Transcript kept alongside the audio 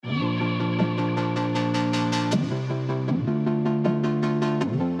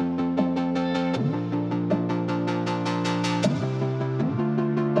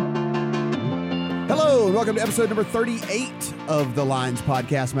welcome to episode number 38 of the Lines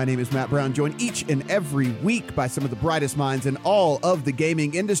Podcast. My name is Matt Brown, joined each and every week by some of the brightest minds in all of the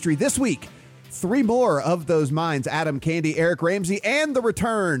gaming industry. This week, three more of those minds, Adam Candee, Eric Ramsey, and the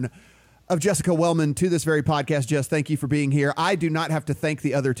return of Jessica Wellman to this very podcast. Jess, thank you for being here. I do not have to thank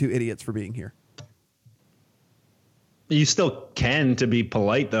the other two idiots for being here. You still can, to be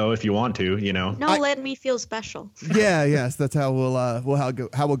polite, though, if you want to, you know. No, let me feel special. Yes, that's how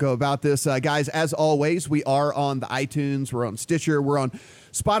we'll go about this. Guys, as always, we are on the iTunes, we're on Stitcher, we're on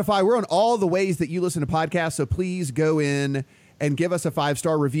Spotify, we're on all the ways that you listen to podcasts, so please go in and give us a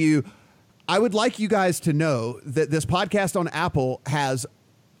 5-star review. I would like you guys to know that this podcast on Apple has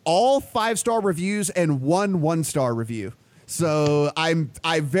all 5-star reviews and one 1-star review. So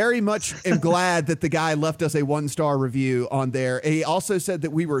I very much am glad that the guy left us a 1-star review on there. He also said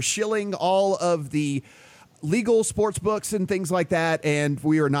that we were shilling all of the legal sports books and things like that, and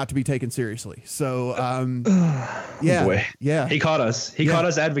we are not to be taken seriously. So, yeah. He caught us. He caught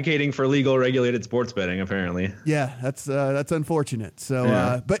us advocating for legal regulated sports betting, apparently. Yeah, that's unfortunate.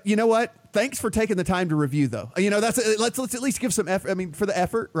 So, but you know what? Thanks for taking the time to review, though. You know, let's at least give some effort. I mean, for the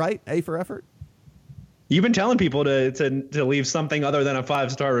effort, right? A for effort. You've been telling people to leave something other than a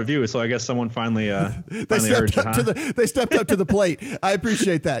 5-star review, so I guess someone finally heard you. They stepped up to the plate. I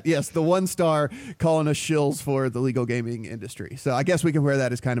appreciate that. Yes, the 1-star calling us shills for the legal gaming industry. So I guess we can wear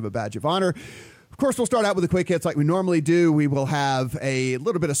that as kind of a badge of honor. Of course, we'll start out with the quick hits like we normally do. We will have a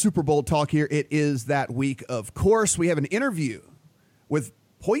little bit of Super Bowl talk here. It is that week, of course. We have an interview with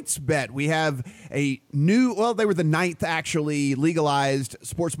PointsBet. We have a new, they were the 9th actually legalized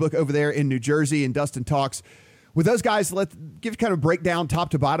sports book over there in New Jersey, and Dustin talks with those guys. Let's give kind of a breakdown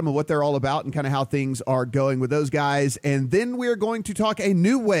top to bottom of what they're all about and kind of how things are going with those guys. And then we're going to talk a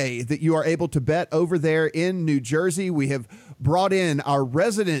new way that you are able to bet over there in New Jersey. We have brought in our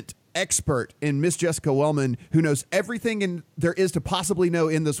resident expert in Miss Jessica Wellman, who knows everything there is to possibly know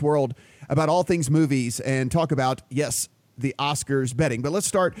in this world about all things movies, and talk about, yes, the Oscars betting. But let's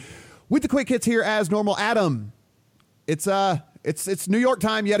start with the quick hits here as normal. Adam, it's New York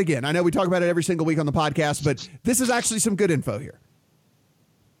time yet again. I know we talk about it every single week on the podcast, but this is actually some good info here.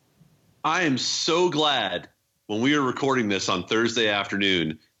 I am so glad when we are recording this on Thursday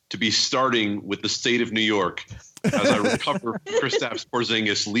afternoon to be starting with the state of New York as I recover Kristaps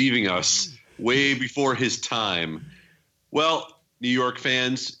Porzingis leaving us way before his time. Well, New York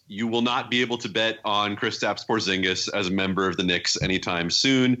fans, you will not be able to bet on Kristaps Porzingis as a member of the Knicks anytime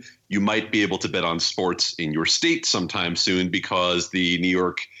soon. You might be able to bet on sports in your state sometime soon because the New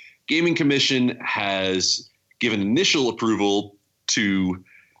York Gaming Commission has given initial approval to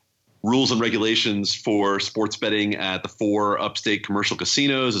rules and regulations for sports betting at the 4 upstate commercial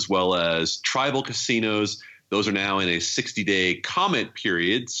casinos as well as tribal casinos. Those are now in a 60-day comment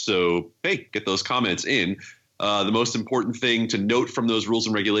period. So, hey, get those comments in. The most important thing to note from those rules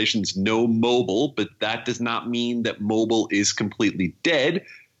and regulations, no mobile, but that does not mean that mobile is completely dead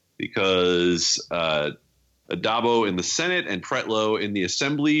because Adabo in the Senate and Pretlow in the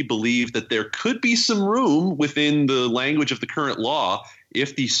Assembly believe that there could be some room within the language of the current law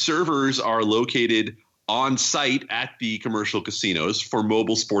if the servers are located on site at the commercial casinos for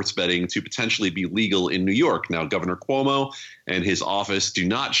mobile sports betting to potentially be legal in New York. Now, Governor Cuomo and his office do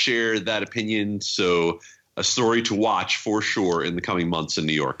not share that opinion, so a story to watch for sure in the coming months in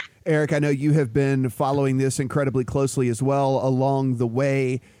New York. Eric, I know you have been following this incredibly closely as well along the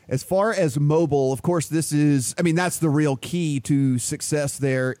way. As far as mobile, of course, that's the real key to success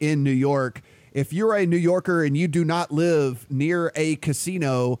there in New York. If you're a New Yorker and you do not live near a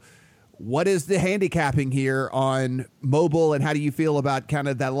casino, what is the handicapping here on mobile, and how do you feel about kind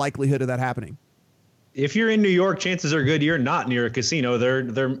of that likelihood of that happening? If you're in New York, chances are good you're not near a casino.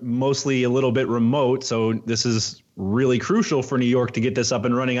 They're mostly a little bit remote, so this is really crucial for New York to get this up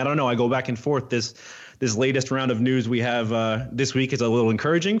and running. I don't know. I go back and forth. This latest round of news we have this week is a little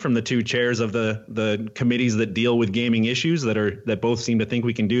encouraging from the 2 chairs of the committees that deal with gaming issues that both seem to think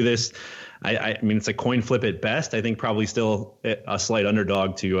we can do this. I mean, it's a coin flip at best. I think probably still a slight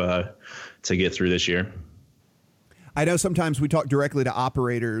underdog to get through this year. I know sometimes we talk directly to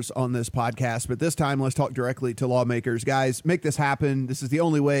operators on this podcast, but this time let's talk directly to lawmakers. Guys, make this happen. This is the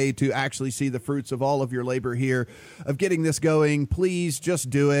only way to actually see the fruits of all of your labor here of getting this going. Please just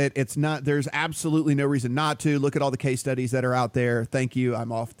do it. There's absolutely no reason not to. Look at all the case studies that are out there. Thank you.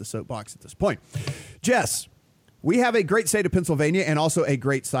 I'm off the soapbox at this point. Jess, we have a great state of Pennsylvania and also a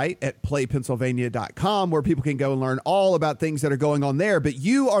great site at playpennsylvania.com where people can go and learn all about things that are going on there. But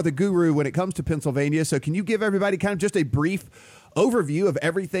you are the guru when it comes to Pennsylvania. So can you give everybody kind of just a brief overview of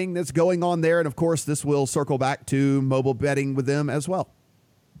everything that's going on there? And of course, this will circle back to mobile betting with them as well.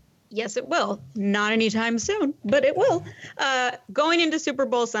 Yes, it will. Not anytime soon, but it will. Going into Super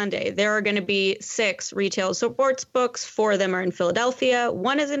Bowl Sunday, there are going to be 6 retail sports books. 4 of them are in Philadelphia.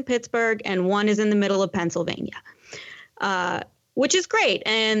 1 is in Pittsburgh, and 1 is in the middle of Pennsylvania, which is great.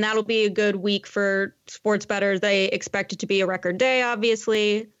 And that'll be a good week for sports bettors. They expect it to be a record day,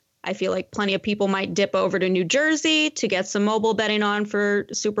 obviously. I feel like plenty of people might dip over to New Jersey to get some mobile betting on for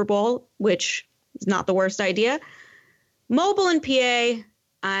Super Bowl, which is not the worst idea. Mobile in PA,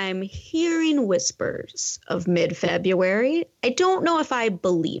 I'm hearing whispers of mid-February. I don't know if I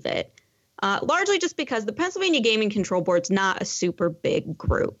believe it, largely just because the Pennsylvania Gaming Control Board's not a super big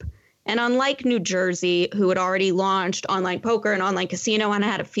group. And unlike New Jersey, who had already launched online poker and online casino and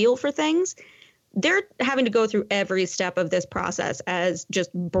had a feel for things, they're having to go through every step of this process as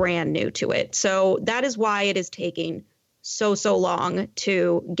just brand new to it. So that is why it is taking so long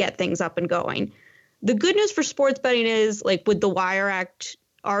to get things up and going. The good news for sports betting is, like, with the Wire Act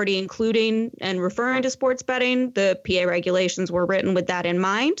already including and referring to sports betting, the PA regulations were written with that in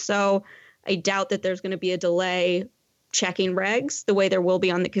mind. So I doubt that there's going to be a delay checking regs the way there will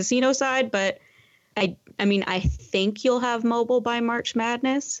be on the casino side. But I mean, I think you'll have mobile by March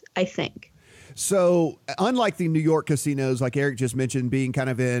Madness. I think. So unlike the New York casinos, like Eric just mentioned, being kind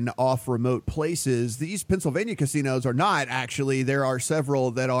of in off remote places, these Pennsylvania casinos are not actually. There are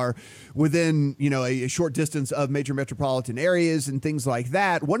several that are within, a short distance of major metropolitan areas and things like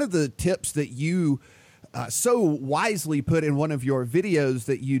that. One of the tips that you so wisely put in one of your videos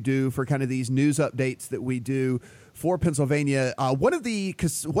that you do for kind of these news updates that we do for Pennsylvania, one of the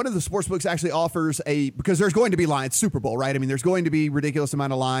sports books actually offers because there's going to be lines, Super Bowl, right? I mean, there's going to be ridiculous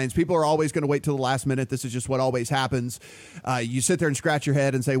amount of lines. People are always going to wait till the last minute. This is just what always happens. You sit there and scratch your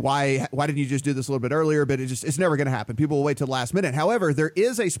head and say, why didn't you just do this a little bit earlier? But it's never going to happen. People will wait till the last minute. However, there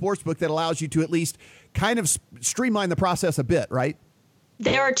is a sports book that allows you to at least kind of streamline the process a bit, right?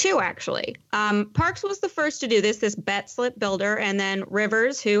 There are 2, actually. Parx was the first to do this Bet Slip Builder, and then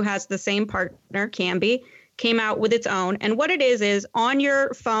Rivers, who has the same partner, Kambi, came out with its own. And what it is on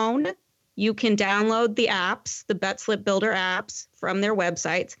your phone, you can download the apps, the Bet Slip Builder apps from their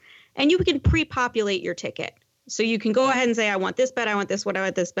websites, and you can pre-populate your ticket. So you can go ahead and say, I want this bet, I want this one, I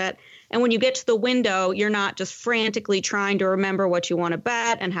want this bet. And when you get to the window, you're not just frantically trying to remember what you want to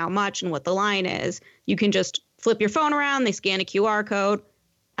bet and how much and what the line is. You can just flip your phone around, they scan a QR code,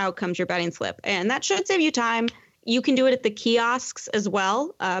 out comes your betting slip. And that should save you time. You can do it at the kiosks as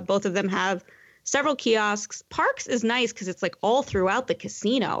well. Both of them have several kiosks. Parx is nice because it's like all throughout the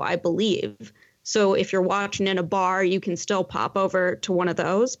casino, I believe. So if you're watching in a bar, you can still pop over to one of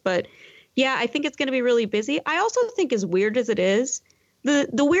those. But yeah, I think it's going to be really busy. I also think, as weird as it is, the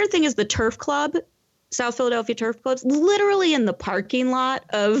weird thing is the Turf Club, South Philadelphia Turf Club's literally in the parking lot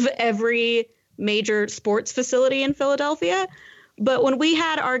of every major sports facility in Philadelphia. But when we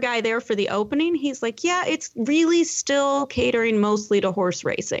had our guy there for the opening, he's like, yeah, it's really still catering mostly to horse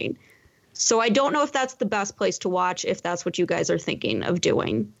racing. So I don't know if that's the best place to watch, if that's what you guys are thinking of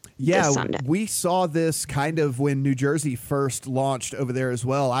doing this Sunday. We saw this kind of when New Jersey first launched over there as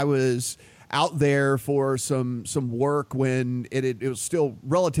well. I was out there for some work when it was still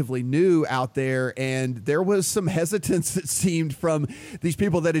relatively new out there, and there was some hesitance, it seemed, from these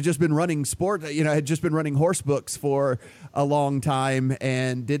people that had just been running had just been running horse books for a long time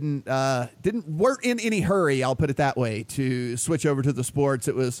and weren't in any hurry, I'll put it that way, to switch over to the sports.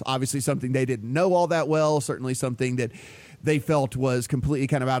 It was obviously something they didn't know all that well, certainly something that they felt was completely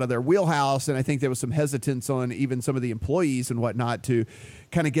kind of out of their wheelhouse. And I think there was some hesitance on even some of the employees and whatnot to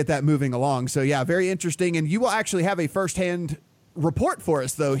kind of get that moving along. So yeah, very interesting. And you will actually have a firsthand report for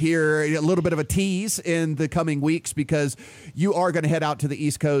us, though, here, a little bit of a tease in the coming weeks, because you are going to head out to the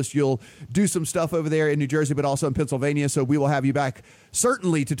East Coast. You'll do some stuff over there in New Jersey, but also in Pennsylvania. So we will have you back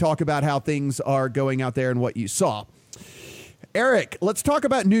certainly to talk about how things are going out there and what you saw. Eric, let's talk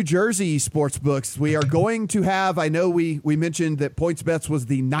about New Jersey sports books. We are going to have, I know we mentioned that PointsBets was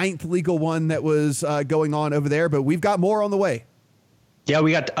the 9th legal one that was going on over there, but we've got more on the way. Yeah,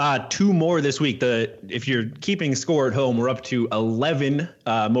 we got 2 more this week. If you're keeping score at home, we're up to 11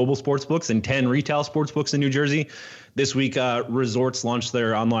 mobile sports books and 10 retail sports books in New Jersey. This week, Resorts launched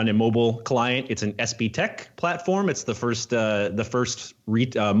their online and mobile client. It's an SB Tech platform. It's the first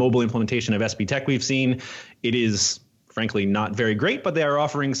mobile implementation of SB Tech we've seen. It is frankly not very great, but they are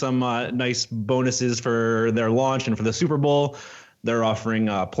offering some nice bonuses for their launch and for the Super Bowl. They're offering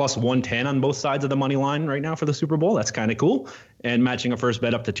plus 110 on both sides of the money line right now for the Super Bowl. That's kind of cool. And matching a first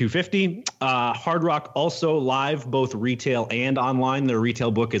bet up to 250. Hard Rock also live, both retail and online. Their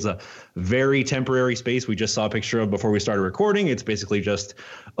retail book is a very temporary space we just saw a picture of before we started recording. It's basically just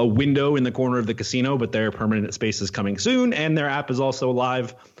a window in the corner of the casino, but their permanent space is coming soon. And their app is also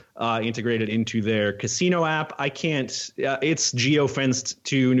live. integrated into their casino app. I can't. It's geo-fenced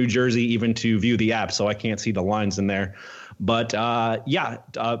to New Jersey even to view the app, so I can't see the lines in there. But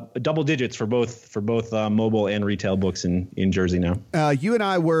double digits for both mobile and retail books in Jersey now. You and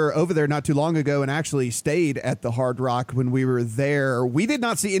I were over there not too long ago and actually stayed at the Hard Rock when we were there. We did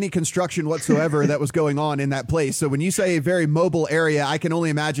not see any construction whatsoever that was going on in that place. So when you say a very mobile area, I can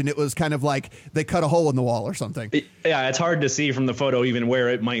only imagine it was kind of like they cut a hole in the wall or something. It's hard to see from the photo even where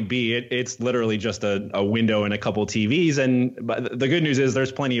it might be. It's literally just a window and a couple TVs. But the good news is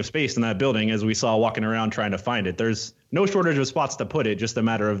there's plenty of space in that building, as we saw walking around trying to find it. There's no shortage of spots to put it, just a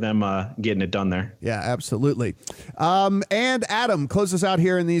matter of them getting it done there. Yeah, absolutely. And Adam, close us out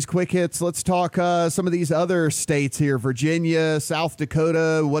here in these quick hits. Let's talk some of these other states here, Virginia, South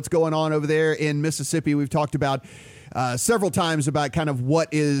Dakota, what's going on over there in Mississippi. We've talked about several times about kind of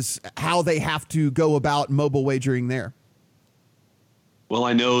how they have to go about mobile wagering there. Well,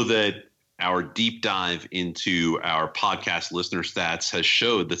 I know that our deep dive into our podcast listener stats has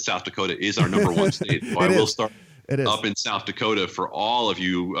showed that South Dakota is our number one state. So I will start up in South Dakota for all of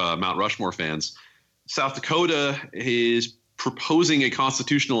you Mount Rushmore fans. South Dakota is proposing a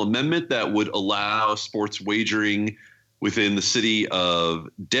constitutional amendment that would allow sports wagering within the city of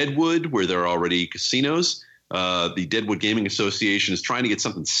Deadwood, where there are already casinos. The Deadwood Gaming Association is trying to get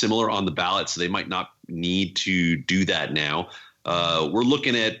something similar on the ballot, so they might not need to do that now. We're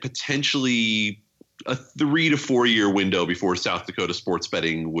looking at potentially a 3 to 4 year window before South Dakota sports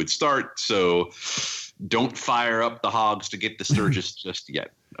betting would start. So don't fire up the hogs to get the Sturgis just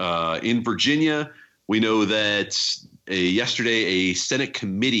yet. In Virginia, we know that yesterday a Senate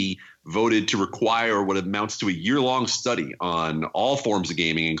committee voted to require what amounts to a year-long study on all forms of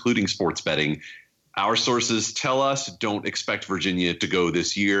gaming, including sports betting. Our sources tell us don't expect Virginia to go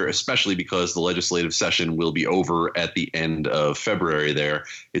this year, especially because the legislative session will be over at the end of February there.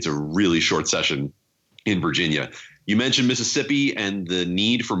 It's a really short session in Virginia. You mentioned Mississippi and the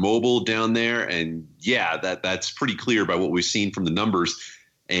need for mobile down there. And yeah, that's pretty clear by what we've seen from the numbers.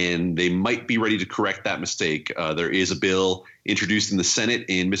 And they might be ready to correct that mistake. There is a bill introduced in the Senate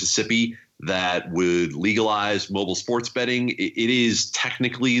in Mississippi that would legalize mobile sports betting. It is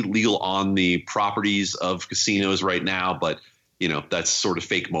technically legal on the properties of casinos right now, but that's sort of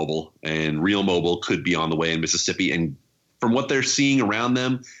fake mobile, and real mobile could be on the way in Mississippi. And from what they're seeing around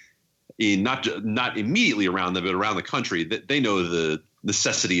them, not immediately around them, but around the country, that they know the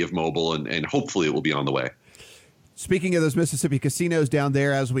necessity of mobile, and hopefully it will be on the way. Speaking of those Mississippi casinos down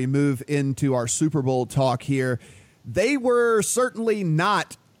there, as we move into our Super Bowl talk here, they were certainly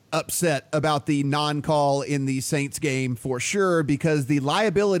not upset about the non-call in the Saints game for sure, because the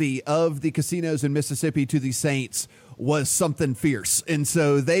liability of the casinos in Mississippi to the Saints was something fierce. And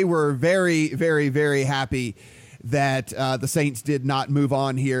so they were very, very, very happy that the Saints did not move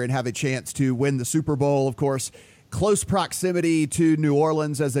on here and have a chance to win the Super Bowl. Of course, close proximity to New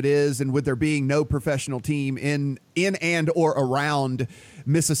Orleans as it is, and with there being no professional team in and or around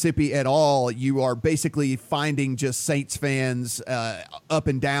Mississippi at all, you are basically finding just Saints fans up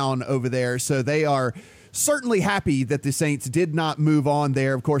and down over there. So they are certainly happy that the Saints did not move on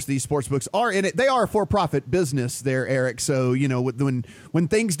there. Of course, these sportsbooks are in it. They are a for-profit business there, Eric. So, when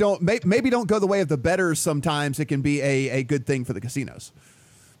things maybe don't go the way of the bettors, sometimes it can be a good thing for the casinos.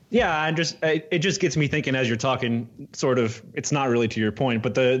 Yeah, it just gets me thinking as you're talking, sort of, it's not really to your point,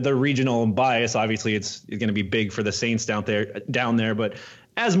 but the regional bias, obviously it's going to be big for the Saints down there. But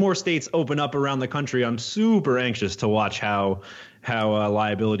as more states open up around the country, I'm super anxious to watch how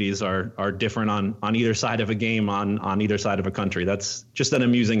liabilities are different on either side of a game, on either side of a country. That's just an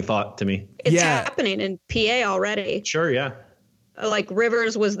amusing thought to me. It's happening in PA already. Sure, yeah. Like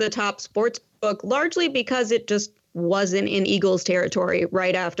Rivers was the top sports book largely because it just wasn't in Eagles territory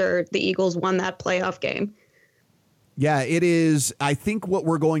right after the Eagles won that playoff game. Yeah, it is. I think what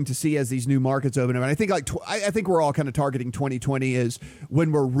we're going to see as these new markets open up, and I think I think we're all kind of targeting 2020 is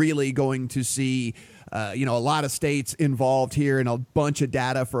when we're really going to see, a lot of states involved here and a bunch of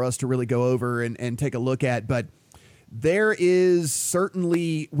data for us to really go over and take a look at. But there is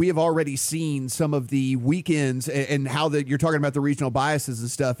certainly, we have already seen some of the weekends and how you're talking about the regional biases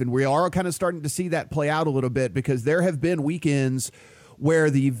and stuff. And we are kind of starting to see that play out a little bit, because there have been weekends where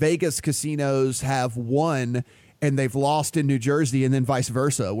the Vegas casinos have won and they've lost in New Jersey, and then vice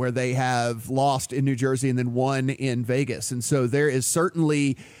versa, where they have lost in New Jersey and then won in Vegas. And so there is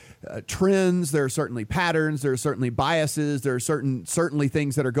certainly trends. There are certainly patterns. There are certainly biases. There are certainly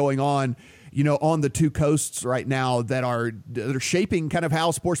things that are going on, on the two coasts right now that are shaping kind of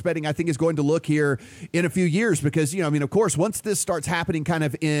how sports betting, I think, is going to look here in a few years. Because, of course, once this starts happening kind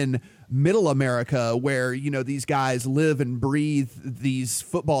of in middle America where, these guys live and breathe these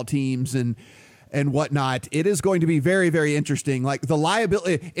football teams and whatnot, it is going to be very, very interesting. Like the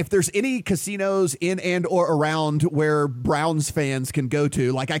liability, if there's any casinos in and or around where Browns fans can go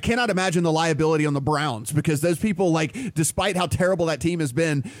to, like I cannot imagine the liability on the Browns, because those people, like, despite how terrible that team has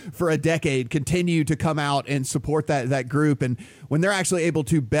been for a decade, continue to come out and support that group. And when they're actually able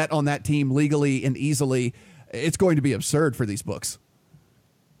to bet on that team legally and easily, it's going to be absurd for these books.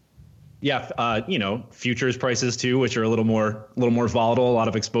 Yeah, futures prices too, which are a little more volatile. A lot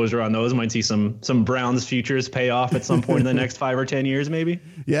of exposure on those. Might see some Browns futures pay off at some point in the next 5 or 10 years, maybe.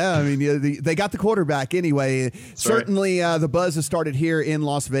 Yeah, they got the quarterback anyway. That's certainly right. The buzz has started here in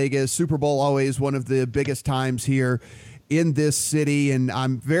Las Vegas. Super Bowl always one of the biggest times here in this city, and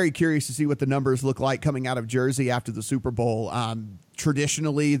I'm very curious to see what the numbers look like coming out of Jersey after the Super Bowl.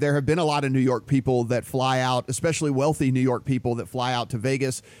 Traditionally, there have been a lot of New York people that fly out, especially wealthy New York people that fly out to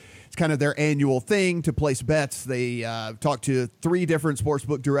Vegas. It's kind of their annual thing to place bets. They talked to 3 different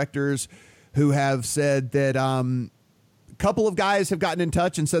sportsbook directors who have said that a couple of guys have gotten in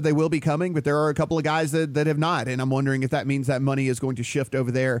touch and said they will be coming, but there are a couple of guys that have not. And I'm wondering if that means that money is going to shift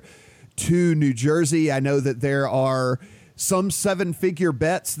over there to New Jersey. I know that there are some 7-figure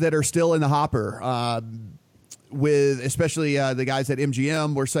bets that are still in the hopper. With especially the guys at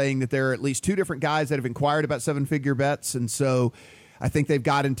MGM were saying that there are at least 2 different guys that have inquired about 7-figure bets. And so I think they've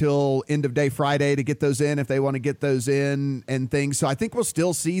got until end of day Friday to get those in if they want to get those in and things. So I think we'll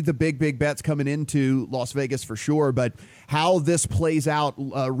still see the big bets coming into Las Vegas for sure. But how this plays out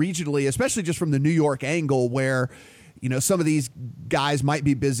regionally, especially just from the New York angle where, some of these guys might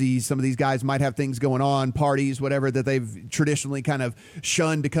be busy. Some of these guys might have things going on, parties, whatever, that they've traditionally kind of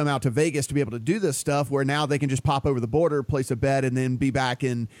shunned to come out to Vegas to be able to do this stuff, where now they can just pop over the border, place a bet, and then be back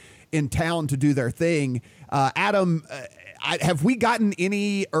in town to do their thing. Adam, have we gotten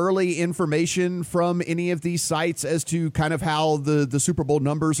any early information from any of these sites as to kind of how the Super Bowl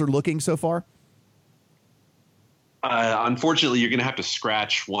numbers are looking so far? Unfortunately, you're going to have to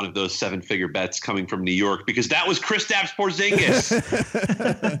scratch one of those 7-figure bets coming from New York, because that was Kristaps Porzingis.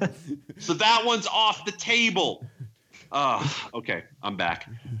 So that one's off the table. Okay, I'm back.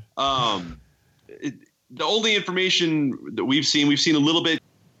 The only information that we've seen a little bit.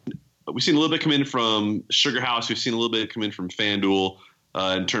 We've seen a little bit come in from Sugar House. We've seen a little bit come in from FanDuel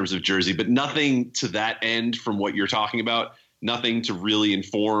in terms of Jersey, but nothing to that end from what you're talking about. Nothing to really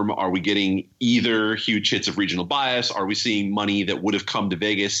inform. Are we getting either huge hits of regional bias? Are we seeing money that would have come to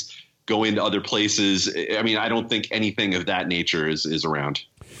Vegas go into other places? I don't think anything of that nature is around.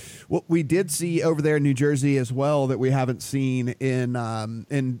 What we did see over there in New Jersey as well that we haven't seen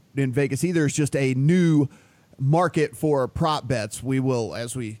in Vegas either is just a new market for prop bets. We will,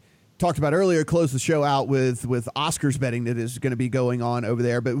 as we talked about earlier, close the show out with Oscars betting that is going to be going on over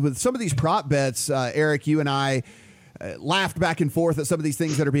there. But with some of these prop bets, Eric, you and I laughed back and forth at some of these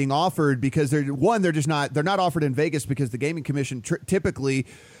things that are being offered, because they're not offered in Vegas because the Gaming Commission typically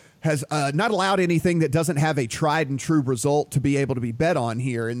has not allowed anything that doesn't have a tried and true result to be able to be bet on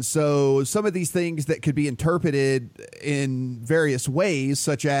here. And so some of these things that could be interpreted in various ways,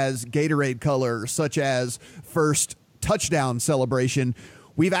 such as Gatorade color, such as first touchdown celebration,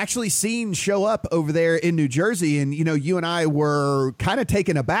 we've actually seen show up over there in New Jersey. And, you and I were kind of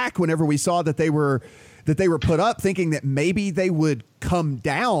taken aback whenever we saw that they were put up, thinking that maybe they would come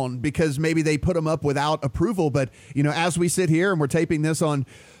down because maybe they put them up without approval. But, as we sit here and we're taping this on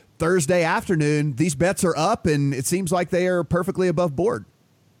Thursday afternoon, these bets are up and it seems like they are perfectly above board.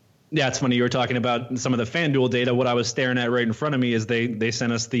 Yeah, it's funny. You were talking about some of the FanDuel data. What I was staring at right in front of me is they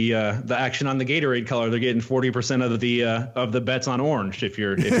sent us the action on the Gatorade color. They're getting 40% of the bets on orange. If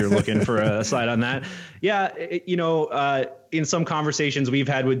you're looking for a side on that, yeah, in some conversations we've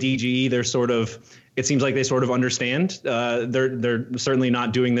had with DGE, it seems like they sort of understand. They're certainly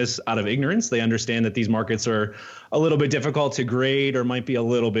not doing this out of ignorance. They understand that these markets are a little bit difficult to grade or might be a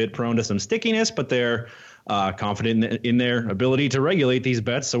little bit prone to some stickiness, but they're confident in their ability to regulate these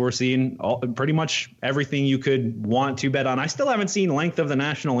bets. So we're seeing pretty much everything you could want to bet on. I still haven't seen length of the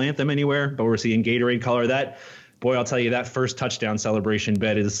national anthem anywhere, but we're seeing Gatorade color. Boy, I'll tell you, that first touchdown celebration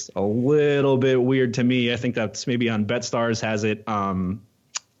bet is a little bit weird to me. I think that's maybe on BetStars has it.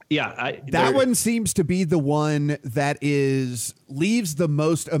 That one seems to be the one that leaves the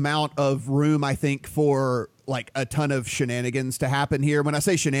most amount of room, I think, for like a ton of shenanigans to happen here. When I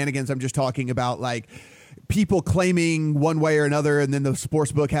say shenanigans, I'm just talking about like people claiming one way or another, and then the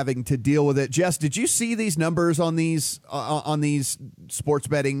sports book having to deal with it. Jess, did you see these numbers on these sports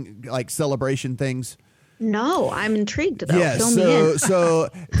betting like celebration things? No, I'm intrigued though. Yeah, Fill me in. so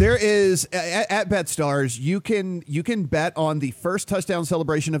there is at BetStars, you can bet on the first touchdown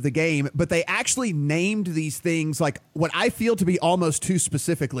celebration of the game, but they actually named these things like what I feel to be almost too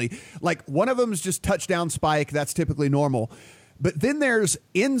specifically. Like one of them is just touchdown spike. That's typically normal. But then there's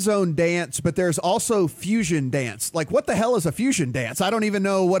end zone dance, but there's also fusion dance. Like, what the hell is a fusion dance? I don't even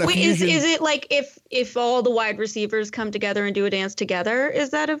know what a fusion is it like if all the wide receivers come together and do a dance together? Is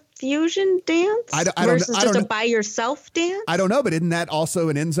that a fusion dance versus just a by yourself dance? I don't know, but isn't that also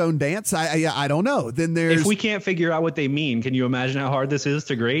an end zone dance? I don't know. Then there's if we can't figure out what they mean, can you imagine how hard this is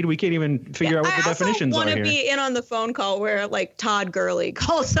to grade? We can't even figure out what the definitions are here. I want to be in on the phone call where like Todd Gurley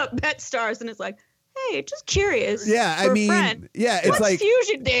calls up BetStars and is like, hey, just curious. Yeah, I mean, it's what's like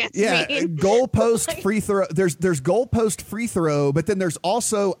fusion dance. Yeah, mean? goalpost free throw. There's goalpost free throw, but then there's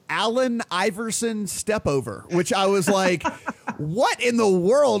also Allen Iverson step over, which I was like, what in the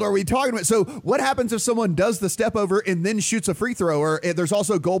world are we talking about? So what happens if someone does the step over and then shoots a free throw? Or there's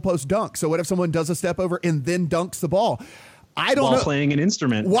also goalpost dunk. So what if someone does a step over and then dunks the ball? I don't know. While playing an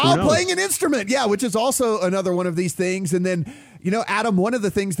instrument. Yeah, which is also another one of these things. And then, Adam, one of the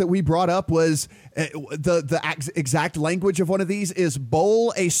things that we brought up was the exact language of one of these is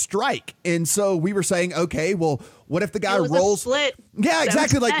bowl a strike. And so we were saying, okay, well, what if the guy rolls? Split. Yeah,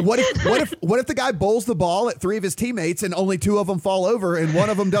 exactly. Like what if the guy bowls the ball at three of his teammates and only two of them fall over and one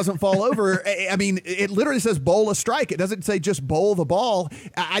of them doesn't fall over? I mean, it literally says bowl a strike. It doesn't say just bowl the ball.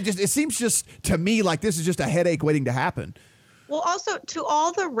 It seems just to me like this is just a headache waiting to happen. Well, also to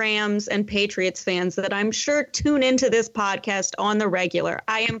all the Rams and Patriots fans that I'm sure tune into this podcast on the regular,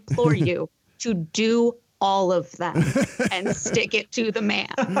 I implore you to do all of that and stick it to the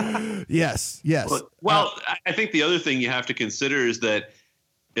man. Yes. Well, I think the other thing you have to consider is that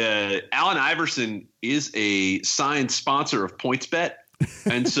Allen Iverson is a signed sponsor of PointsBet.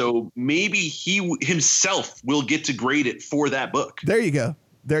 And so maybe he himself will get to grade it for that book. There you go.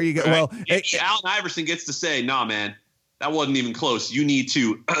 Right? Well, Allen Iverson gets to say, nah, man, that wasn't even close. You need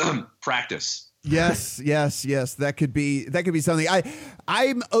to practice. Yes. That could be something.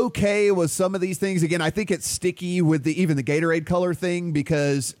 I'm okay with some of these things. Again, I think it's sticky with even the Gatorade color thing,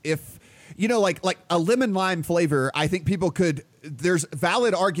 because if like a lemon lime flavor, I think people there's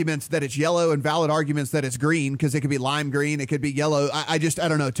valid arguments that it's yellow and valid arguments that it's green, because it could be lime green, it could be yellow. I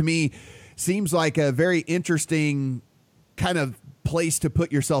don't know. To me, seems like a very interesting kind of place to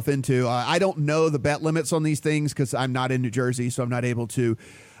put yourself into. I don't know the bet limits on these things because I'm not in New Jersey, so I'm not able to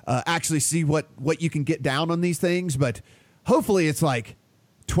actually see what you can get down on these things. But hopefully it's like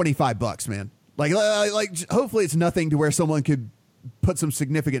 $25, man. Like hopefully it's nothing to where someone could put some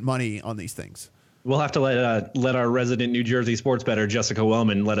significant money on these things. We'll have to let our resident New Jersey sports bettor, Jessica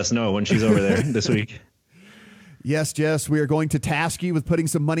Wellman, let us know when she's over there this week. Yes, Jess, we are going to task you with putting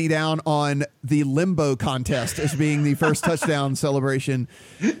some money down on the limbo contest as being the first touchdown celebration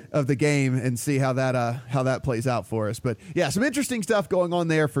of the game, and see how that plays out for us. But yeah, some interesting stuff going on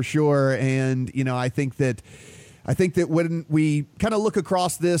there for sure. And I think that when we kind of look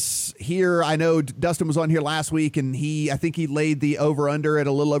across this here, I know Dustin was on here last week, and I think he laid the over under at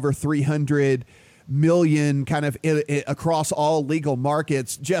a little over 300 million kind of across all legal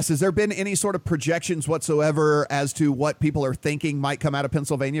markets. Jess, has there been any sort of projections whatsoever as to what people are thinking might come out of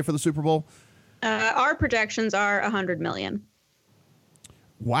Pennsylvania for the Super Bowl? Our projections are 100 million.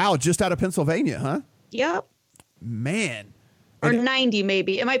 Wow, just out of Pennsylvania, huh? Yep. Man. Or 90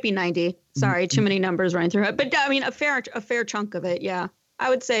 maybe. It might be 90. Sorry, too many numbers running through it. But I mean, a fair chunk of it, yeah. I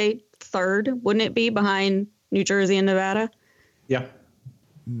would say third, wouldn't it be, behind New Jersey and Nevada? Yeah.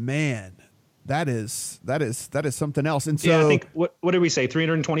 Man. That is something else. And so yeah, I think what did we say?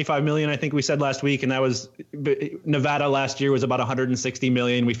 325 million, I think we said last week. And that was Nevada last year was about 160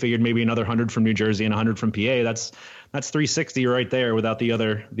 million. We figured maybe another 100 from New Jersey and 100 from PA. That's 360 right there without the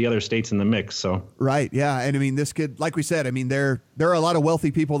other states in the mix. So right. Yeah. And I mean, this could, like we said, I mean, there are a lot of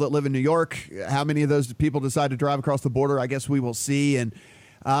wealthy people that live in New York. How many of those people decide to drive across the border? I guess we will see. And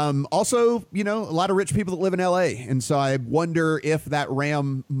also, a lot of rich people that live in LA. And so I wonder if that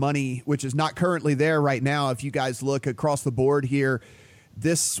Ram money, which is not currently there right now, if you guys look across the board here,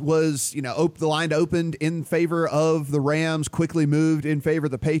 this was, the line opened in favor of the Rams, quickly moved in favor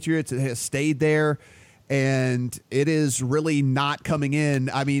of the Patriots. It has stayed there, and it is really not coming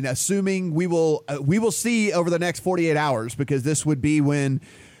in. I mean, assuming we will see over the next 48 hours, because this would be when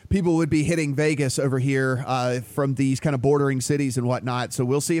people would be hitting Vegas over here from these kind of bordering cities and whatnot. So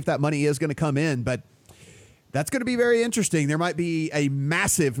we'll see if that money is going to come in, but that's going to be very interesting. There might be a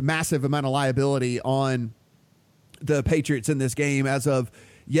massive, massive amount of liability on the Patriots in this game. As of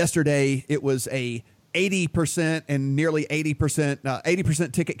yesterday, it was a 80% and nearly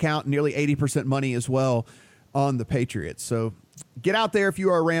 80% ticket count, nearly 80% money as well on the Patriots. So get out there if you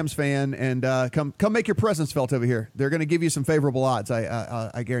are a Rams fan and come make your presence felt over here. They're going to give you some favorable odds,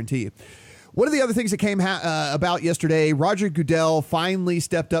 I guarantee you. One of the other things that came about yesterday, Roger Goodell finally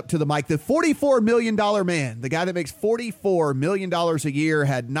stepped up to the mic. The $44 million man, the guy that makes $44 million a year,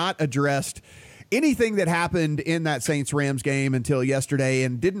 had not addressed anything that happened in that Saints-Rams game until yesterday,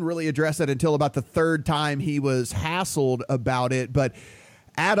 and didn't really address it until about the third time he was hassled about it. But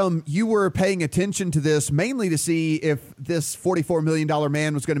Adam, you were paying attention to this mainly to see if this $44 million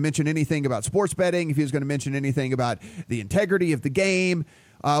man was going to mention anything about sports betting, if he was going to mention anything about the integrity of the game.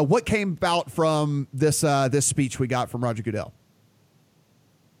 What came about from this speech we got from Roger Goodell?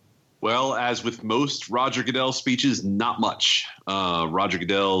 Well, as with most Roger Goodell speeches, not much. Roger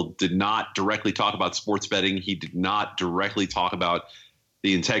Goodell did not directly talk about sports betting. He did not directly talk about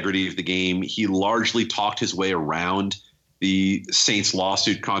the integrity of the game. He largely talked his way around the Saints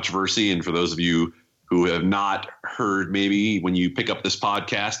lawsuit controversy. And for those of you who have not heard, maybe when you pick up this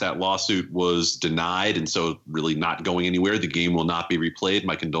podcast, that lawsuit was denied. And so really not going anywhere. The game will not be replayed.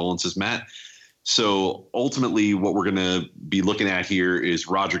 My condolences, Matt. So ultimately, what we're going to be looking at here is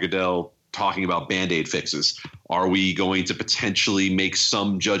Roger Goodell talking about Band-Aid fixes. Are we going to potentially make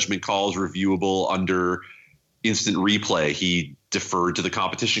some judgment calls reviewable under instant replay? He deferred to the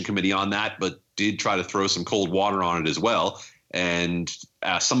competition committee on that, but did try to throw some cold water on it as well. And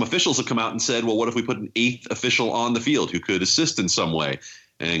some officials have come out and said, well, what if we put an eighth official on the field who could assist in some way?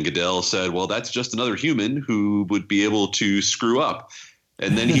 And Goodell said, well, that's just another human who would be able to screw up.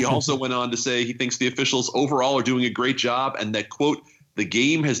 And then he also went on to say he thinks the officials overall are doing a great job and that, quote, the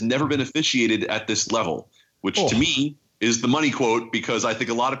game has never been officiated at this level, which to me is the money quote, because I think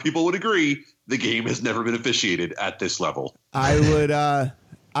a lot of people would agree the game has never been officiated at this level.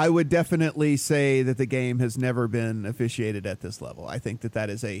 I would definitely say that the game has never been officiated at this level. I think that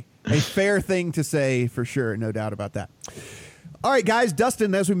is a fair thing to say for sure. No doubt about that. All right, guys,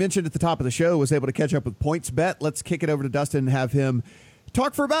 Dustin, as we mentioned at the top of the show, was able to catch up with PointsBet. Let's kick it over to Dustin and have him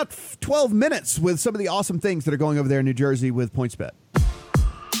talk for about 12 minutes with some of the awesome things that are going over there in New Jersey with PointsBet.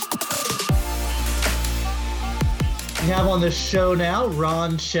 We have on the show now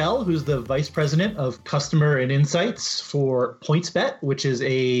Ron Schell, who's the Vice President of Customer and Insights for PointsBet, which is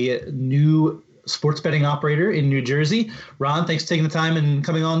a new sports betting operator in New Jersey. Ron, thanks for taking the time and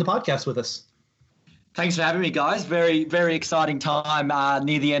coming on the podcast with us. Thanks for having me, guys. Very, very exciting time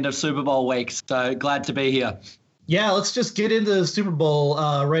near the end of Super Bowl week, so glad to be here. Yeah, let's just get into the Super Bowl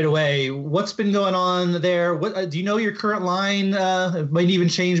right away. What's been going on there? What do you know your current line? It might even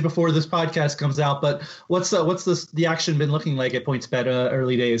change before this podcast comes out, but what's the action been looking like at PointsBet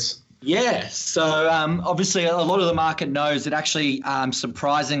early days? Yeah, so obviously a lot of the market knows that actually,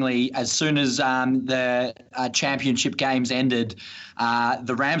 surprisingly, as soon as the championship games ended,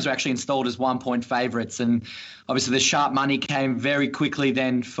 the Rams were actually installed as 1-point favorites. And obviously the sharp money came very quickly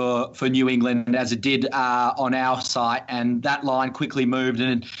then for New England, as it did on our site. And that line quickly moved.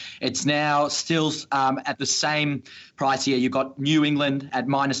 And it's now still at the same price here. You've got New England at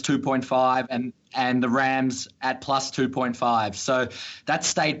minus 2.5 and the Rams at plus 2.5. So that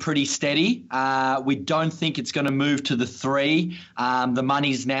stayed pretty steady. We don't think it's going to move to the 3. The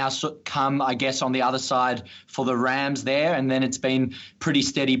money's now come, I guess, on the other side for the Rams there, and then it's been pretty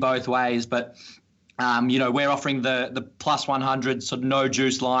steady both ways. But, we're offering the plus 100 sort of no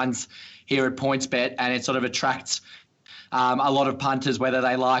juice lines here at PointsBet, and it sort of attracts a lot of punters, whether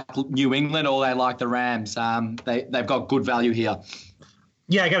they like New England or they like the Rams. They've got good value here.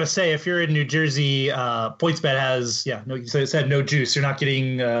 Yeah, I got to say, if you're in New Jersey, PointsBet has, it said no juice. You're not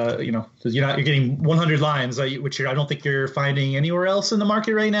getting, you're getting 100 lines, which I don't think you're finding anywhere else in the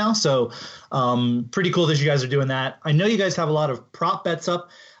market right now. So pretty cool that you guys are doing that. I know you guys have a lot of prop bets up.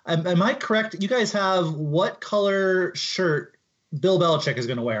 Am I correct? You guys have what color shirt Bill Belichick is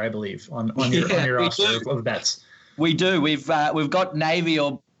going to wear, I believe, on your roster of bets? We do. We've got navy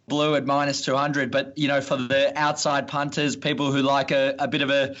or blue at minus 200, but for the outside punters, people who like a bit of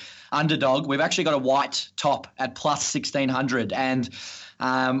a underdog, we've actually got a white top at plus 1600. And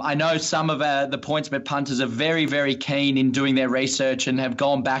I know some of the PointsBet punters are very, very keen in doing their research and have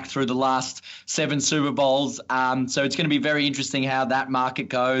gone back through the last 7 Super Bowls. So it's going to be very interesting how that market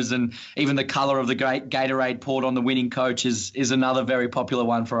goes, and even the color of the great Gatorade poured on the winning coach is another very popular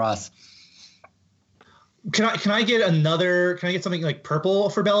one for us. Can I get something like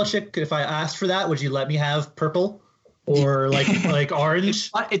purple for Belichick? If I asked for that, would you let me have purple or like orange?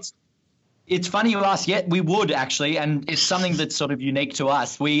 It's funny you ask. Yeah, we would actually, and it's something that's sort of unique to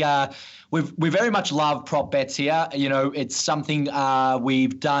us. We very much love prop bets here. You know, it's something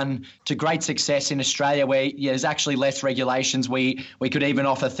we've done to great success in Australia, where there's actually less regulations. We could even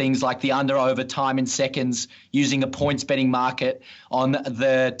offer things like the under/over time in seconds using a points betting market on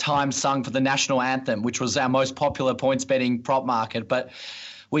the time sung for the national anthem, which was our most popular points betting prop market. But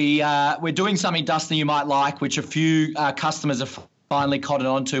we're doing something, Dustin, you might like, which a few customers have finally cottoned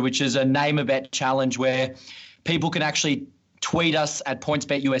onto, which is a name a bet challenge where people can actually tweet us at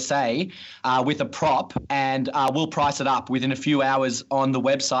PointsBet USA with a prop, and we'll price it up within a few hours on the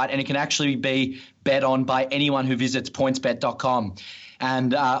website, and it can actually be bet on by anyone who visits pointsbet.com.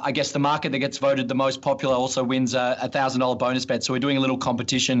 And I guess the market that gets voted the most popular also wins a $1,000 bonus bet. So we're doing a little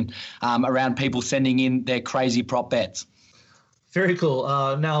competition around people sending in their crazy prop bets. Very cool.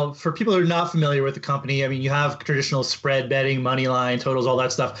 Now, for people who are not familiar with the company, I mean, you have traditional spread betting, money line, totals, all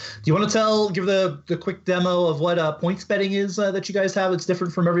that stuff. Do you want to give the quick demo of what points betting is that you guys have that's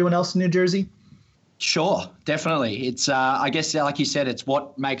different from everyone else in New Jersey? Sure, definitely. It's, I guess, like you said, it's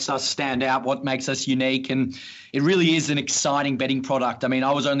what makes us stand out, what makes us unique, and it really is an exciting betting product. I mean,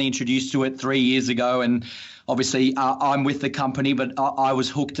 I was only introduced to it 3 years ago, and obviously I'm with the company, but I was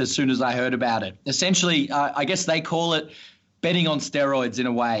hooked as soon as I heard about it. Essentially, I guess they call it betting on steroids in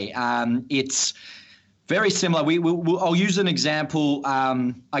a way. It's very similar. I'll use an example,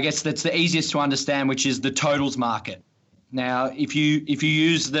 I guess that's the easiest to understand, which is the totals market. Now, if you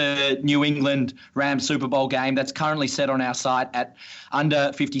use the New England Rams Super Bowl game, that's currently set on our site at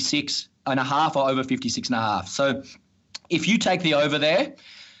under 56.5 or over 56.5. So if you take the over there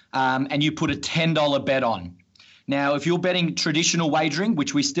and you put a $10 bet on, now, if you're betting traditional wagering,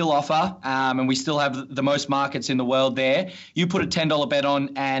 which we still offer, and we still have the most markets in the world there, you put a $10 bet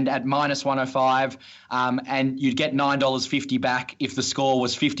on and at minus 105, and you'd get $9.50 back if the score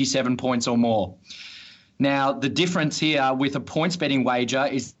was 57 points or more. Now, the difference here with a points betting wager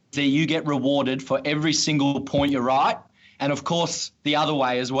is that you get rewarded for every single point you're right. And, of course, the other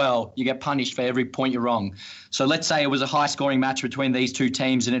way as well, you get punished for every point you're wrong. So let's say it was a high-scoring match between these two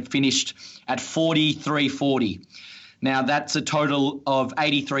teams and it finished at 43-40. Now, that's a total of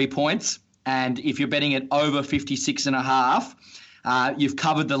 83 points. And if you're betting it over 56.5, you've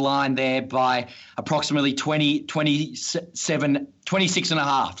covered the line there by approximately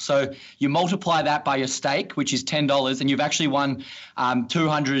 26.5. So you multiply that by your stake, which is $10, and you've actually won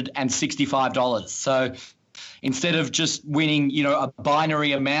 $265. So instead of just winning, a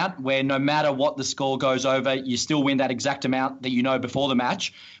binary amount where no matter what the score goes over, you still win that exact amount that you know before the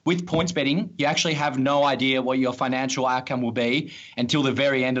match. With points betting, you actually have no idea what your financial outcome will be until the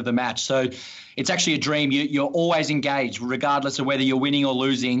very end of the match. So it's actually a dream. You're always engaged, regardless of whether you're winning or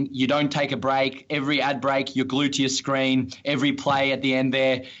losing. You don't take a break. Every ad break, you're glued to your screen. Every play at the end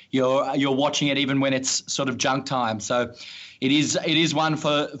there, you're watching it even when it's sort of junk time. So it is one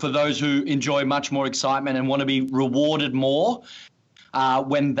for those who enjoy much more excitement and want to be rewarded more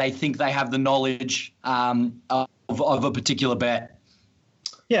when they think they have the knowledge of a particular bet.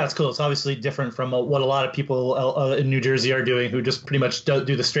 Yeah, it's cool. It's obviously different from what a lot of people in New Jersey are doing, who just pretty much do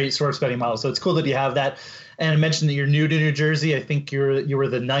the straight sports betting model. So it's cool that you have that. And I mentioned that you're new to New Jersey. I think you were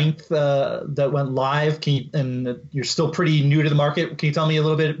the 9th that went live. And you're still pretty new to the market. Can you tell me a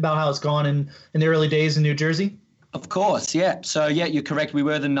little bit about how it's gone in the early days in New Jersey? Of course, yeah. So, yeah, you're correct. We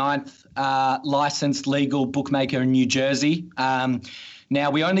were the 9th licensed legal bookmaker in New Jersey. Now,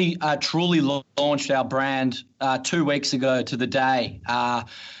 we only truly launched our brand 2 weeks ago to the day,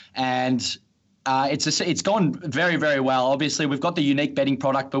 and it's gone very, very well. Obviously, we've got the unique betting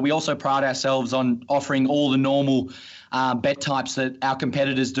product, but we also pride ourselves on offering all the normal bet types that our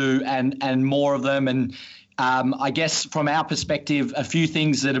competitors do and more of them. And I guess from our perspective, a few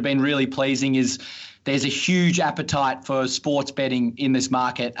things that have been really pleasing is there's a huge appetite for sports betting in this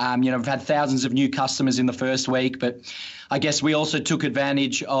market. We've had thousands of new customers in the first week, but I guess we also took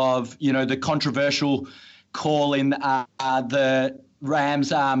advantage of, the controversial call in the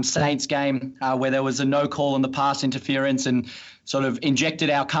Rams Saints game where there was a no call on the pass interference, and sort of injected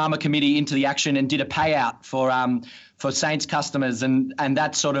our karma committee into the action and did a payout for Saints customers, and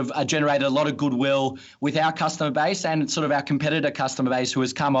that sort of generated a lot of goodwill with our customer base and sort of our competitor customer base, who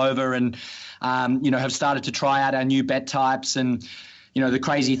has come over and have started to try out our new bet types and the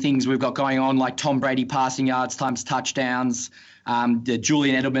crazy things we've got going on, like Tom Brady passing yards times touchdowns, the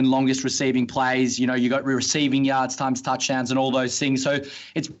Julian Edelman longest receiving plays. You got receiving yards times touchdowns and all those things. So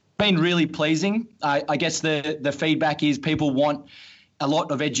it's been really pleasing. I guess the feedback is people want a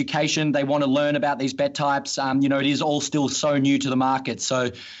lot of education. They want to learn about these bet types. It is all still so new to the market. So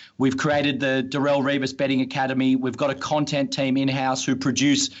we've created the Darrell Rebus Betting Academy. We've got a content team in-house who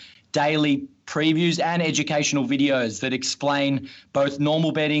produce daily previews and educational videos that explain both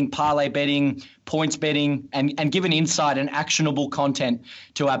normal betting, parlay betting, points betting, and give an insight and actionable content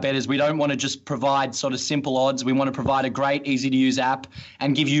to our bettors. We don't want to just provide sort of simple odds. We want to provide a great, easy-to-use app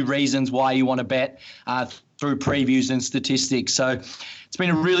and give you reasons why you want to bet through previews and statistics. So it's been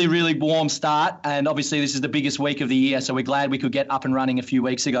a really, really warm start, and obviously this is the biggest week of the year, so we're glad we could get up and running a few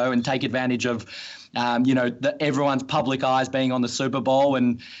weeks ago and take advantage of everyone's public eyes being on the Super Bowl,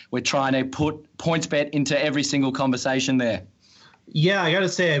 and we're trying to put PointsBet into every single conversation there. Yeah, I got to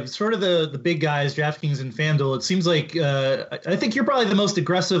say, sort of the big guys, DraftKings and FanDuel, it seems like I think you're probably the most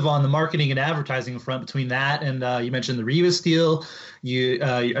aggressive on the marketing and advertising front between that and you mentioned the Rivas deal.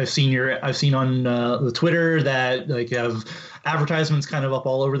 I've seen on the Twitter that like you have advertisements kind of up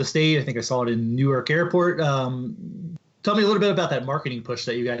all over the state. I think I saw it in Newark Airport. Tell me a little bit about that marketing push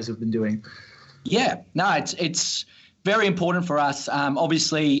that you guys have been doing. Yeah, no, it's very important for us.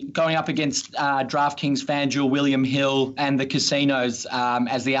 Obviously, going up against DraftKings, FanDuel, William Hill, and the casinos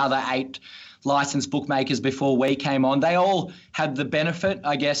as the other 8 licensed bookmakers before we came on, they all had the benefit,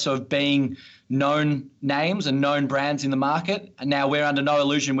 I guess, of being known names and known brands in the market. And now we're under no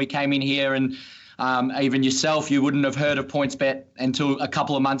illusion. We came in here and even yourself, you wouldn't have heard of PointsBet until a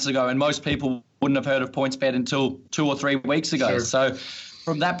couple of months ago, and most people wouldn't have heard of PointsBet until 2 or 3 weeks ago. Sure. So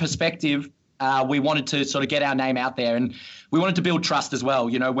from that perspective, we wanted to sort of get our name out there, and we wanted to build trust as well.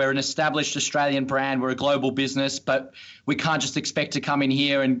 You know, we're an established Australian brand. We're a global business, but we can't just expect to come in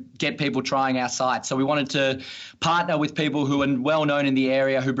here and get people trying our site. So we wanted to partner with people who are well known in the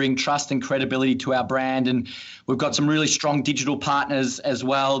area, who bring trust and credibility to our brand. And we've got some really strong digital partners as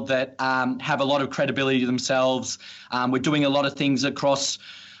well that have a lot of credibility themselves. We're doing a lot of things across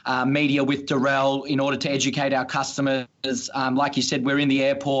media with Darrell in order to educate our customers. Like you said, we're in the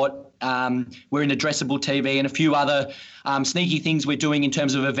airport. We're in addressable TV and a few other sneaky things we're doing in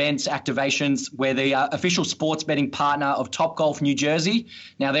terms of events, activations. We're the official sports betting partner of Topgolf New Jersey.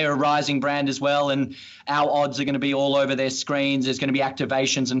 Now, they're a rising brand as well, and our odds are going to be all over their screens. There's going to be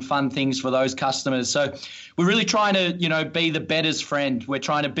activations and fun things for those customers. So we're really trying to, be the bettor's friend. We're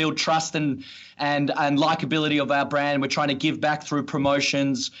trying to build trust and likability of our brand. We're trying to give back through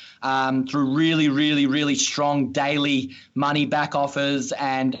promotions, through really, really, really strong daily money back offers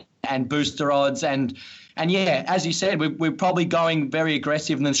and booster odds. And yeah, as you said, we're probably going very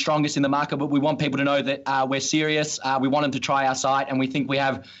aggressive and the strongest in the market, but we want people to know that we're serious. We want them to try our site, and we think we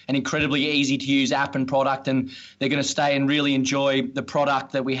have an incredibly easy to use app and product, and they're going to stay and really enjoy the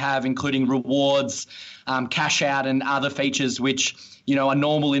product that we have, including rewards, cash out, and other features which, are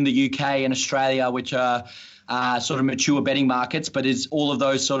normal in the UK and Australia, which are sort of mature betting markets, but is all of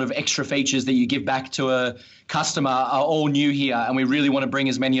those sort of extra features that you give back to a customer are all new here, and we really want to bring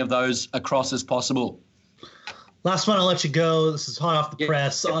as many of those across as possible. Last one, I'll let you go. This is hot off the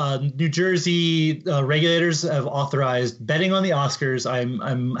press. New Jersey regulators have authorized betting on the Oscars.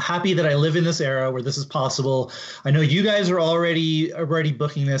 I'm happy that I live in this era where this is possible. I know you guys are already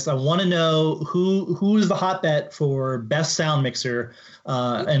booking this. I want to know who is the hot bet for best sound mixer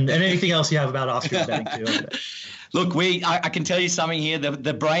and anything else you have about Oscars betting too. Look, I can tell you something here.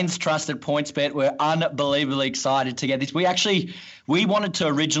 The brains trust at PointsBet, we're unbelievably excited to get this. We wanted to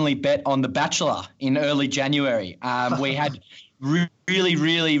originally bet on The Bachelor in early January. We had really,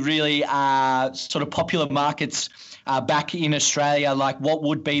 really, really sort of popular markets back in Australia, like what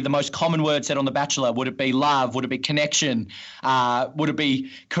would be the most common word said on The Bachelor? Would it be love? Would it be connection? Would it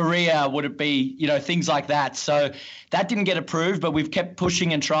be career? Would it be, things like that? So that didn't get approved, but we've kept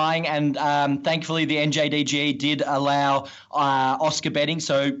pushing and trying. And thankfully, the NJDGE did allow Oscar betting.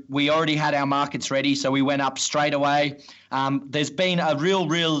 So we already had our markets ready. So we went up straight away. There's been a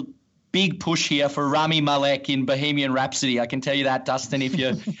real big push here for Rami Malek in Bohemian Rhapsody. I can tell you that, Dustin.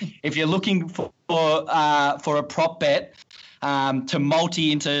 If you're looking for a prop bet to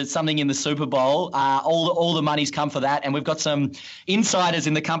multi into something in the Super Bowl, all the money's come for that. And we've got some insiders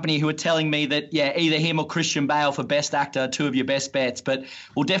in the company who are telling me that either him or Christian Bale for best actor, 2 of your best bets. But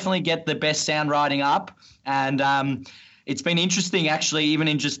we'll definitely get the best sound writing up. And it's been interesting, actually, even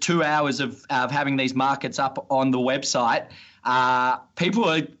in just 2 hours of having these markets up on the website. People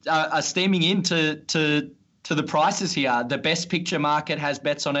are steaming into the prices here. The best picture market has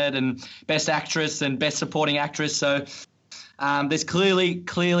bets on it, and best actress and best supporting actress. So there's clearly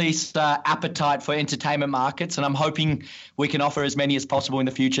appetite for entertainment markets, and I'm hoping we can offer as many as possible in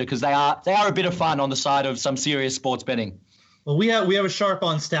the future, because they are a bit of fun on the side of some serious sports betting. Well, we have a sharp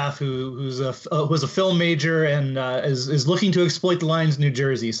on staff who's a film major and is looking to exploit the lines in New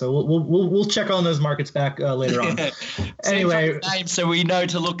Jersey. So we'll check on those markets back later on. Anyway, so we know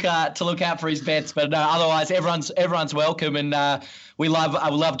to look out for his bets. But no, otherwise everyone's welcome, and I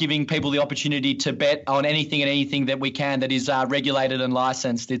love giving people the opportunity to bet on anything and anything that we can that is regulated and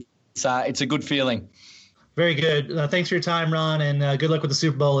licensed. It's a good feeling. Very good. Thanks for your time, Ron, and good luck with the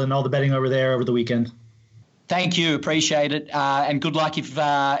Super Bowl and all the betting over there over the weekend. Thank you. Appreciate it. And good luck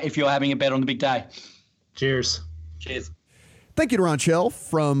if you're having a bet on the big day. Cheers. Cheers. Thank you to Ron Schell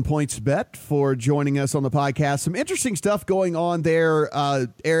from PointsBet for joining us on the podcast. Some interesting stuff going on there,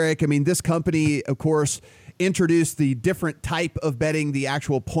 Eric. I mean, this company, of course, introduced the different type of betting, the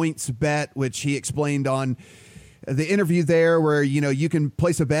actual PointsBet, which he explained on the interview there, where, you know, you can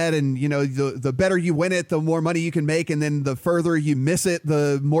place a bet and, you know, the better you win it, the more money you can make. And then the further you miss it,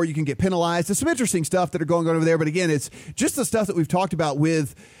 the more you can get penalized. There's some interesting stuff that are going on over there. But again, it's just the stuff that we've talked about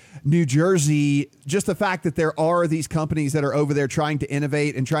with New Jersey, just the fact that there are these companies that are over there trying to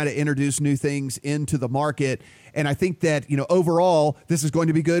innovate and trying to introduce new things into the market. And I think that, you know, overall, this is going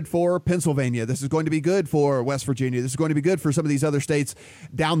to be good for Pennsylvania. This is going to be good for West Virginia. This is going to be good for some of these other states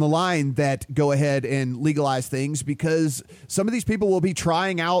down the line that go ahead and legalize things, because some of these people will be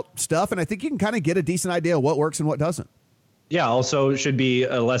trying out stuff. And I think you can kind of get a decent idea of what works and what doesn't. Yeah, also should be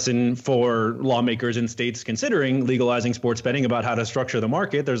a lesson for lawmakers in states considering legalizing sports betting about how to structure the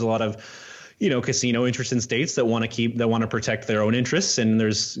market. There's a lot of, you know, casino interest in states that want to protect their own interests. And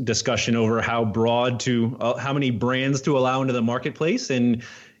there's discussion over how broad how many brands to allow into the marketplace. And,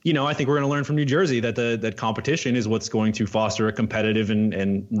 you know, I think we're going to learn from New Jersey that competition is what's going to foster a competitive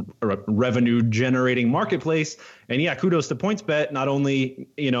and revenue generating marketplace. And yeah, kudos to PointsBet. Not only,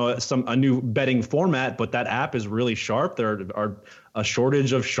 you know, a new betting format, but that app is really sharp. There are a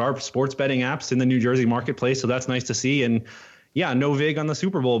shortage of sharp sports betting apps in the New Jersey marketplace. So that's nice to see. And yeah, no vig on the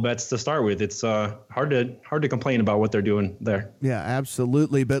Super Bowl bets to start with. It's hard to complain about what they're doing there. Yeah,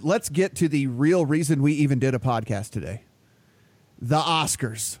 absolutely. But let's get to the real reason we even did a podcast today. The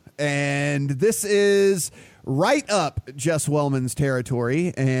Oscars. And this is right up Jess Wellman's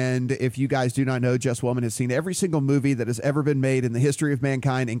territory. And if you guys do not know, Jess Wellman has seen every single movie that has ever been made in the history of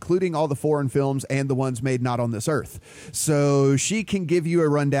mankind, including all the foreign films and the ones made not on this earth. So she can give you a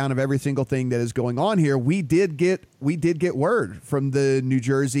rundown of every single thing that is going on here. We did get word from the New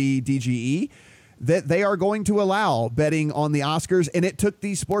Jersey DGE that they are going to allow betting on the Oscars. And it took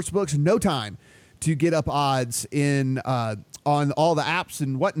these sports books no time to get up odds in on all the apps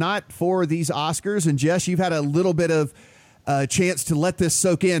and whatnot for these Oscars. And Jess, you've had a little bit of a chance to let this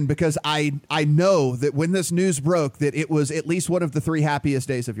soak in, because I know that when this news broke that it was at least one of the 3 happiest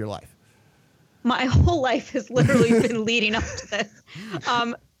days of your life. My whole life has literally been leading up to this.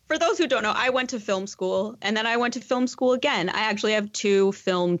 For those who don't know, I went to film school, and then I went to film school again. I actually have 2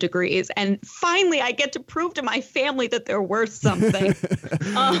 film degrees, and finally I get to prove to my family that they're worth something.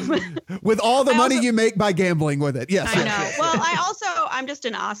 With all the money you make by gambling with it. Yes. I know. Well, I'm just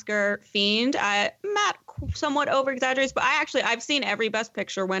an Oscar fiend. Matt somewhat over-exaggerates, but I've seen every Best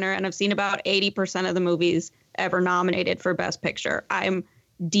Picture winner, and I've seen about 80% of the movies ever nominated for Best Picture. I'm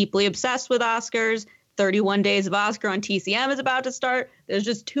deeply obsessed with Oscars. 31 Days of Oscar on TCM is about to start. There's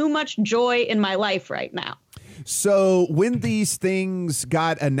just too much joy in my life right now. So when these things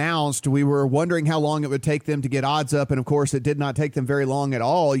got announced, we were wondering how long it would take them to get odds up. And of course, it did not take them very long at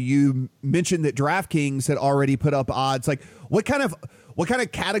all. You mentioned that DraftKings had already put up odds. Like, what kind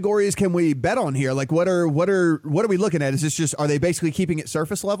of categories can we bet on here? Like, what are we looking at? Is this just, are they basically keeping it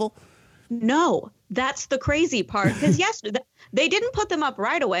surface level? No, that's the crazy part. Because yes, they didn't put them up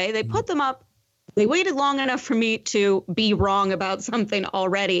right away. They put them up. They waited long enough for me to be wrong about something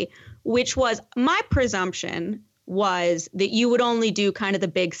already, which was my presumption was that you would only do kind of the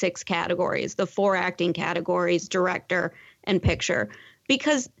big 6 categories, the 4 acting categories, director and picture,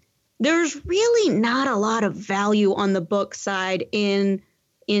 because there's really not a lot of value on the book side in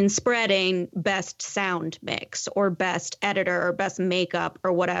spreading best sound mix or best editor or best makeup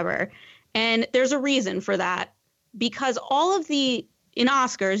or whatever. And there's a reason for that, because in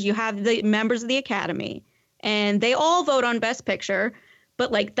Oscars, you have the members of the Academy, and they all vote on Best Picture,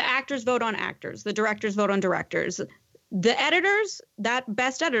 but like the actors vote on actors, the directors vote on directors. The editors, that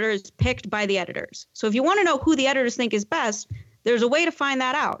best editor is picked by the editors. So if you want to know who the editors think is best, there's a way to find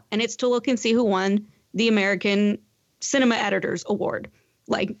that out, and it's to look and see who won the American Cinema Editors Award.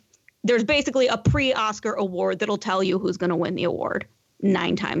 Like, there's basically a pre-Oscar award that'll tell you who's going to win the award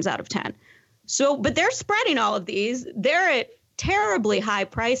 9 times out of 10. So, but they're spreading all of these. They're at terribly high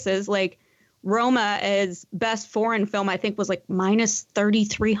prices. Like Roma as best foreign film, I think was like minus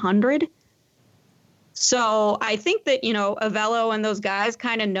 3,300. So I think that, Avello and those guys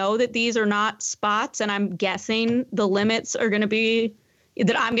kind of know that these are not spots. And I'm guessing the limits are going to be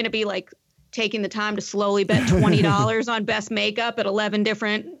that I'm going to be like taking the time to slowly bet $20 on best makeup at 11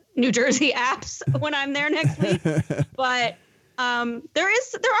 different New Jersey apps when I'm there next week. But There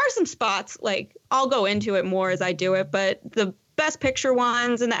are some spots, like I'll go into it more as I do it, but the Best Picture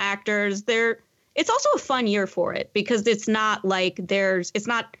ones and the actors, it's also a fun year for it because it's not like there's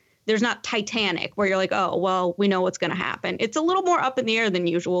not Titanic where you're like, oh, well, we know what's going to happen. It's a little more up in the air than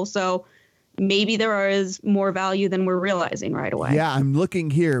usual. So maybe there is more value than we're realizing right away. Yeah, I'm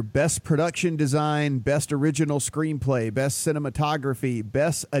looking here. Best production design, best original screenplay, best cinematography,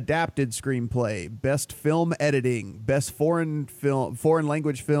 best adapted screenplay, best film editing, best foreign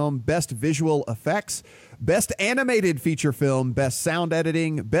language film, best visual effects, best animated feature film, best sound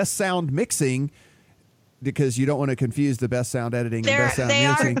editing, best sound mixing, because you don't want to confuse the best sound editing and best sound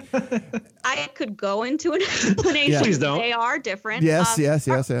mixing. I could go into an explanation. Yeah. Please don't. They are different. Yes. Hey,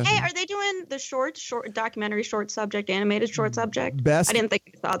 are they doing the short documentary, short subject, animated short subject? I didn't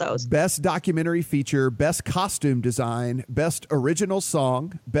think I saw those. Best documentary feature, best costume design, best original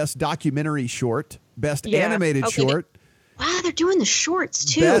song, best documentary short, best animated short. Wow, they're doing the shorts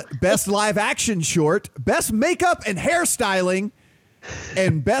too. Best live action short, best makeup and hairstyling,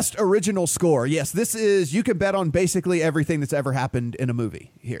 and best original score. Yes, you can bet on basically everything that's ever happened in a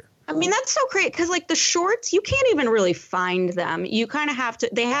movie here. I mean, that's so great because like the shorts, you can't even really find them. You kind of have to,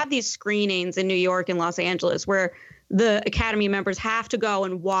 they have these screenings in New York and Los Angeles where the Academy members have to go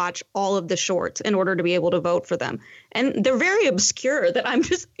and watch all of the shorts in order to be able to vote for them. And they're very obscure that I'm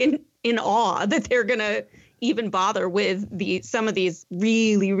just in awe that they're going to even bother with some of these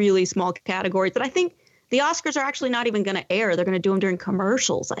really, really small categories that I think the Oscars are actually not even going to air. They're going to do them during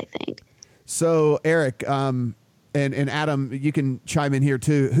commercials, I think. So, Eric, and Adam, you can chime in here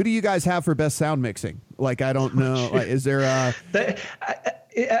too. Who do you guys have for best sound mixing? Like, I don't know. Like, is there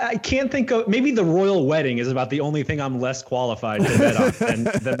I can't think of, maybe the royal wedding is about the only thing I'm less qualified to bet on than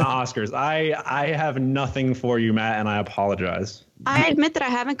the Oscars. I have nothing for you, Matt, and I apologize. I admit that I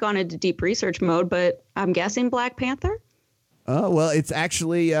haven't gone into deep research mode, but I'm guessing Black Panther. Oh, well, it's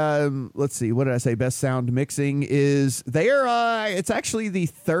actually, let's see, what did I say? Best sound mixing is it's actually the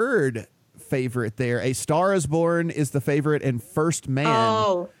third favorite there. A Star is Born is the favorite, and First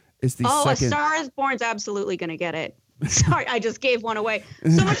Man is the second. A Star is Born's absolutely going to get it. Sorry, I just gave one away.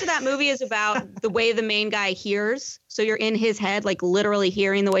 So much of that movie is about the way the main guy hears. So you're in his head, like literally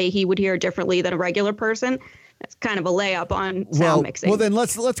hearing the way he would hear differently than a regular person. That's kind of a layup on sound mixing. Well, then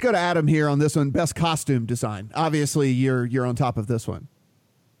let's go to Adam here on this one. Best costume design. Obviously, you're on top of this one.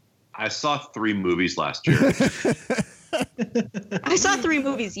 I saw 3 movies last year. I saw 3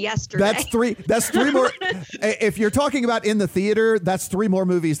 movies yesterday. That's three more. If you're talking about in the theater, that's 3 more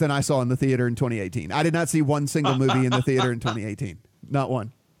movies than I saw in the theater in 2018. I did not see one single movie in the theater in 2018. Not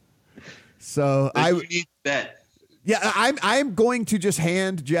one. So you need that. Yeah, I'm going to just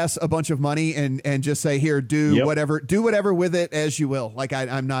hand Jess a bunch of money and just say, here, do whatever with it as you will. Like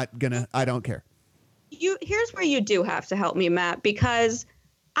I'm not gonna, I don't care. Here's where you do have to help me, Matt, because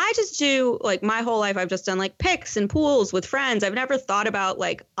I just do, like, my whole life I've just done like picks and pools with friends. I've never thought about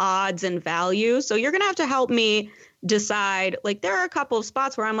like odds and values. So you're gonna have to help me decide. Like, there are a couple of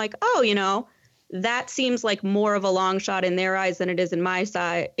spots where I'm like, oh, that seems like more of a long shot in their eyes than it is in my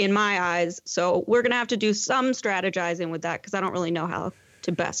eyes. So we're going to have to do some strategizing with that because I don't really know how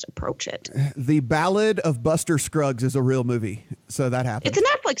to best approach it. The Ballad of Buster Scruggs is a real movie. So that happened. It's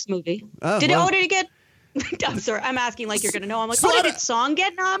a Netflix movie. Did it get... I'm sorry. I'm asking like you're going to know. I'm like, did its song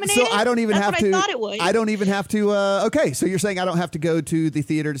get nominated? So I don't even have to. I thought it would. I don't even have to. Okay. So you're saying I don't have to go to the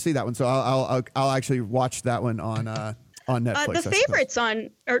theater to see that one. So I'll actually watch that one on Netflix. The favorites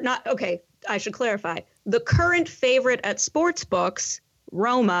I should clarify. The current favorite at sports books,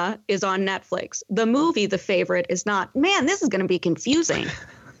 Roma, is on Netflix. The movie, The Favorite, is not. Man, this is going to be confusing.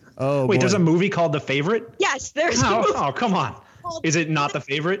 Oh, wait, boy. There's a movie called The Favorite? Yes, there's. Oh, come on. Is it not The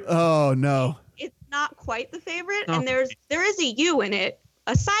Favorite? Oh, no. It's not quite The Favorite, and there is a U in it.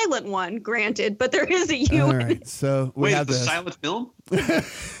 A silent one, granted, but there is a U in it. So we have the this silent film?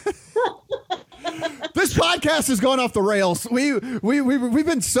 This podcast has gone off the rails. We've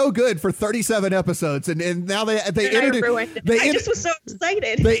been so good for 37 episodes, and now they introduce. I just was so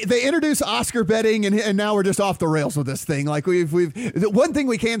excited. They introduce Oscar betting, and now we're just off the rails with this thing. Like we've one thing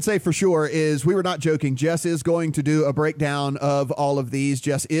we can say for sure is we were not joking. Jess is going to do a breakdown of all of these.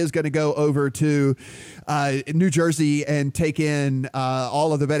 Jess is going to go over to New Jersey and take in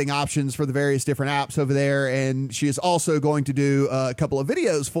all of the betting options for the various different apps over there, and she is also going to do a couple of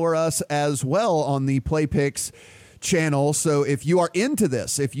videos for us as well on the Play Picks channel. So if you are into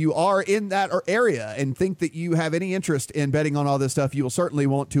this, if you are in that area and think that you have any interest in betting on all this stuff, you will certainly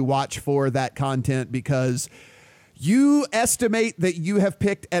want to watch for that content because you estimate that you have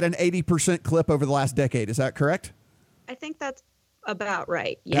picked at an 80% clip over the last decade. Is that correct? I think that's about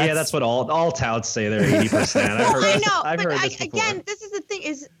right. Yes. Yeah, that's what all touts say. They're 80%. I've heard this before. Again, this is the thing: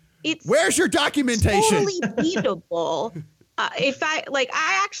 it's where's your documentation? Totally beatable. If I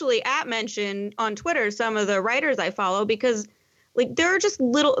actually mention on Twitter some of the writers I follow, because like there are just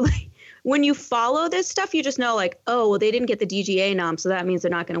little. When you follow this stuff, you just know like, oh, well, they didn't get the DGA nom, so that means they're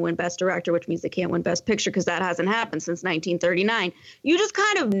not going to win Best Director, which means they can't win Best Picture because that hasn't happened since 1939. You just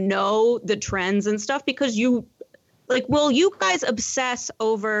kind of know the trends and stuff because you guys obsess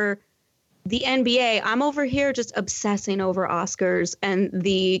over the NBA. I'm over here just obsessing over Oscars and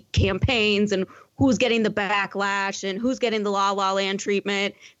the campaigns and who's getting the backlash and who's getting the La La Land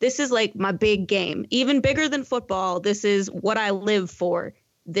treatment. This is like my big game, even bigger than football. This is what I live for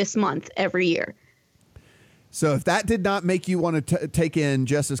this month every year. So if that did not make you want to take in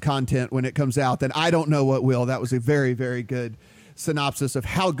Jess's content when it comes out, then I don't know what will. That was a very, very good synopsis of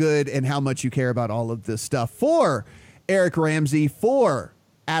how good and how much you care about all of this stuff. For Eric Ramsey, for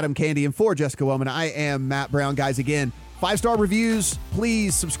Adam Candy, and for Jessica Wellman, I am Matt Brown. Guys, again, 5-star reviews,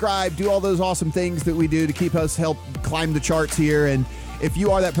 please subscribe, do all those awesome things that we do to keep us help climb the charts here. And if you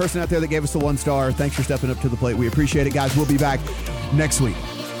are that person out there that gave us the 1 star, thanks for stepping up to the plate. We appreciate it, guys. We'll be back next week.